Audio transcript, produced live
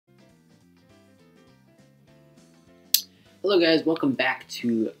Hello guys, welcome back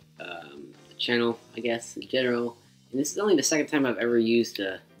to the channel, I guess, in general. And this is only the second time I've ever used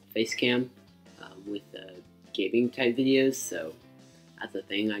a face cam with gaming type videos, so that's a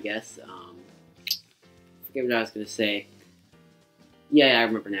thing, I guess. Forget what I was going to say. Yeah, I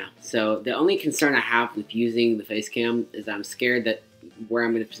remember now. So the only concern I have with using the face cam is I'm scared that where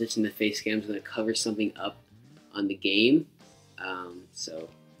I'm going to position the face cam is going to cover something up on the game. So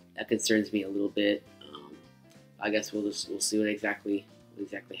that concerns me a little bit. I guess we'll see what exactly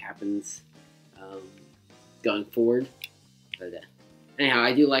happens going forward. But anyhow,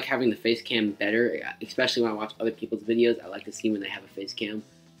 I do like having the face cam better, especially when I watch other people's videos. I like to see when they have a face cam.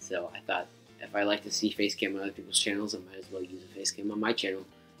 So I thought if I like to see face cam on other people's channels, I might as well use a face cam on my channel.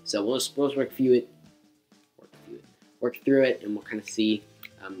 So we'll just work through it, and we'll kind of see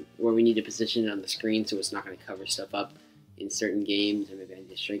where we need to position it on the screen so it's not going to cover stuff up in certain games, or maybe I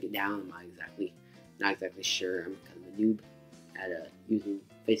just shrink it down. I'm not exactly sure. I'm kind of a noob at using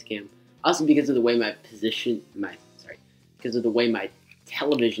face cam. Also, because of the way because of the way my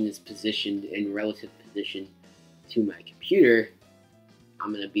television is positioned in relative position to my computer,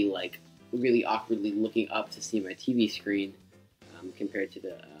 I'm gonna be like really awkwardly looking up to see my TV screen compared to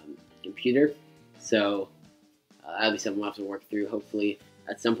the computer. So that'll be something we'll have to work through. Hopefully,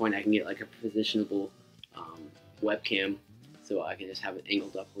 at some point, I can get like a positionable webcam so I can just have it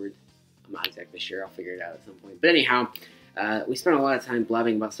angled upward. I'm not exactly sure. I'll figure it out at some point. But anyhow, we spent a lot of time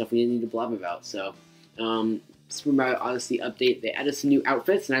blabbing about stuff we didn't need to blab about. So, Super Mario Odyssey update. They added some new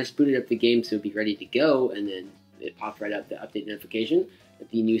outfits, and I just booted up the game so it'd be ready to go. And then it popped right up the update notification that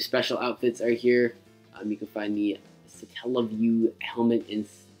the new special outfits are here. You can find the Satellaview helmet and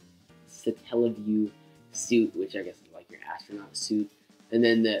Satellaview suit, which I guess is like your astronaut suit. And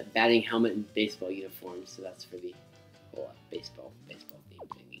then the batting helmet and baseball uniform. So that's for the whole baseball game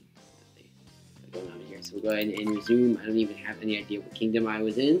thingy going on here. So we'll go ahead and resume. I don't even have any idea what kingdom I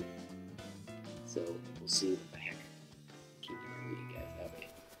was in, so we'll see what the heck kingdom are you guys. Okay,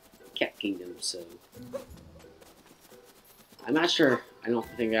 Cat Kingdom. So I'm not sure. I don't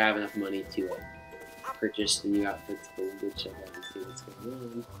think I have enough money to purchase the new outfits, but we'll check out and see what's going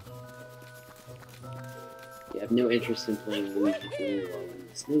on. Yeah, I have no interest in playing Luigi in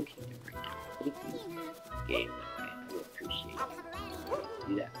the Snow Kingdom right now. Thank you, game. I would appreciate it.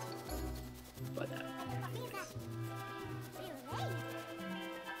 Do that. But anyways.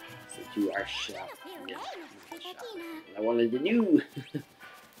 So to our shop. No, not the shop. I wanted to do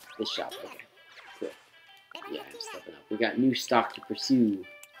the shop. Okay, cool. Yeah, I'm stepping up. We got new stock to pursue.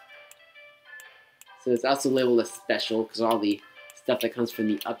 So it's also labeled as special because all the stuff that comes from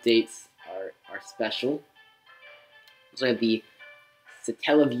the updates are special. So I have the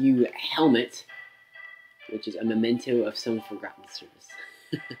Satellaview helmet, which is a memento of some forgotten service.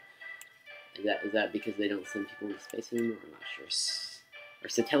 Is that because they don't send people into space anymore? I'm not sure. Or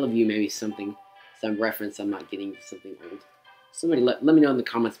Satellaview, maybe some reference I'm not getting to something old. Somebody let me know in the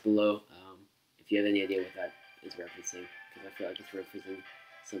comments below if you have any idea what that is referencing, because I feel like it's referencing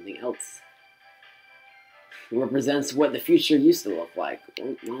something else. It represents what the future used to look like.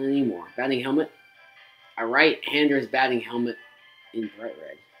 Well, not anymore. Batting helmet. A right-hander's batting helmet in bright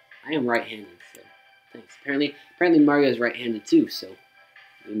red. I am right-handed, so thanks. Apparently Mario's right-handed too, so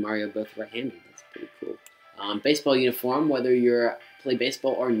me and Mario both right-handed. That's pretty cool. Baseball uniform, whether you play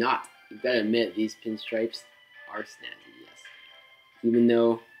baseball or not, you've got to admit these pinstripes are snazzy, yes. Even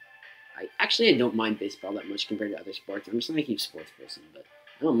though I don't mind baseball that much compared to other sports. I'm just not a huge sports person, but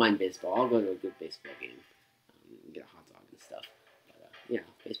I don't mind baseball. I'll go to a good baseball game, get a hot dog and stuff. But yeah,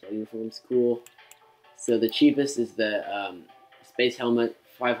 baseball uniform's cool. So the cheapest is the space helmet,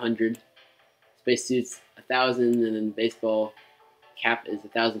 500. Space suits, 1,000, and then baseball cap is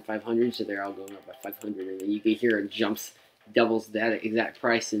 1,500. So they're all going up by 500, and then you can hear it doubles that exact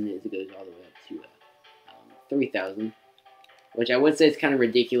price, and it goes all the way up to 3,000. Which I would say is kind of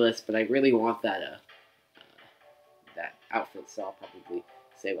ridiculous, but I really want that that outfit, so I'll probably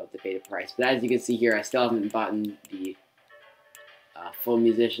save up the beta price. But as you can see here, I still haven't bought the full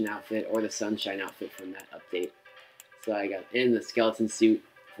musician outfit or the sunshine outfit from that update. So I got in the skeleton suit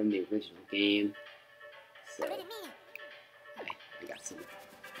from the original game. So I got some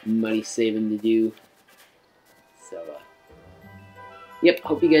money saving to do. So yep,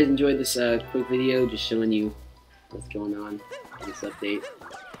 hope you guys enjoyed this quick video, just showing you what's going on in this update.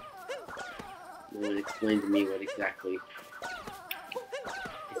 No one explained to me what exactly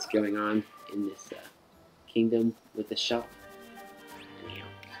is going on in this kingdom with the shop.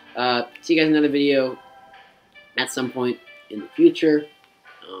 Anyhow, see you guys in another video at some point in the future.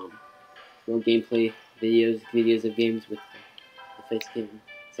 More gameplay videos of games with the face cam.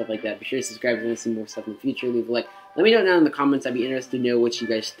 stuff like that. Be sure to subscribe if you want to see more stuff in the future. Leave a like. Let me know down in the comments. I'd be interested to know what you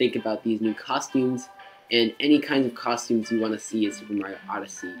guys think about these new costumes and any kinds of costumes you want to see in Super Mario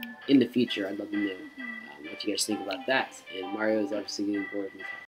Odyssey in the future. I'd love to know what you guys think about that. And Mario is obviously getting bored of me talking.